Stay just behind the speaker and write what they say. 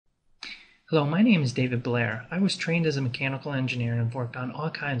Hello, my name is David Blair. I was trained as a mechanical engineer and have worked on all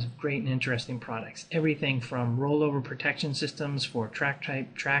kinds of great and interesting products. Everything from rollover protection systems for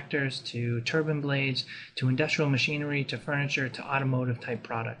track-type tractors to turbine blades to industrial machinery to furniture to automotive-type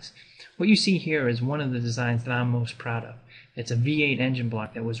products. What you see here is one of the designs that I'm most proud of. It's a V8 engine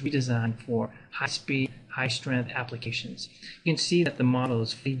block that was redesigned for high-speed, high-strength applications. You can see that the model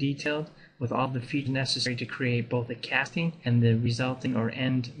is fully detailed with all the features necessary to create both the casting and the resulting or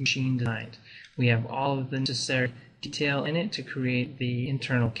end machine designs. We have all of the necessary detail in it to create the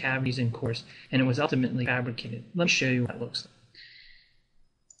internal cavities and cores, and it was ultimately fabricated. Let me show you what it looks like.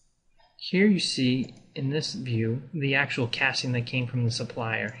 Here you see in this view the actual casting that came from the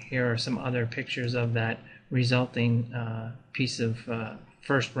supplier. Here are some other pictures of that resulting piece of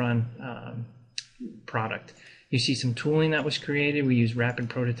first run product. You see some tooling that was created. We use rapid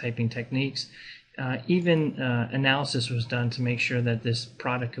prototyping techniques. Even analysis was done to make sure that this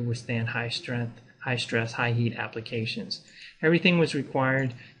product could withstand high strength, high stress, high heat applications. Everything was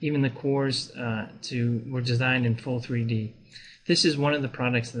required. Even the cores were designed in full 3D. This is one of the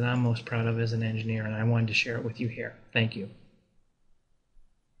products that I'm most proud of as an engineer, and I wanted to share it with you here. Thank you.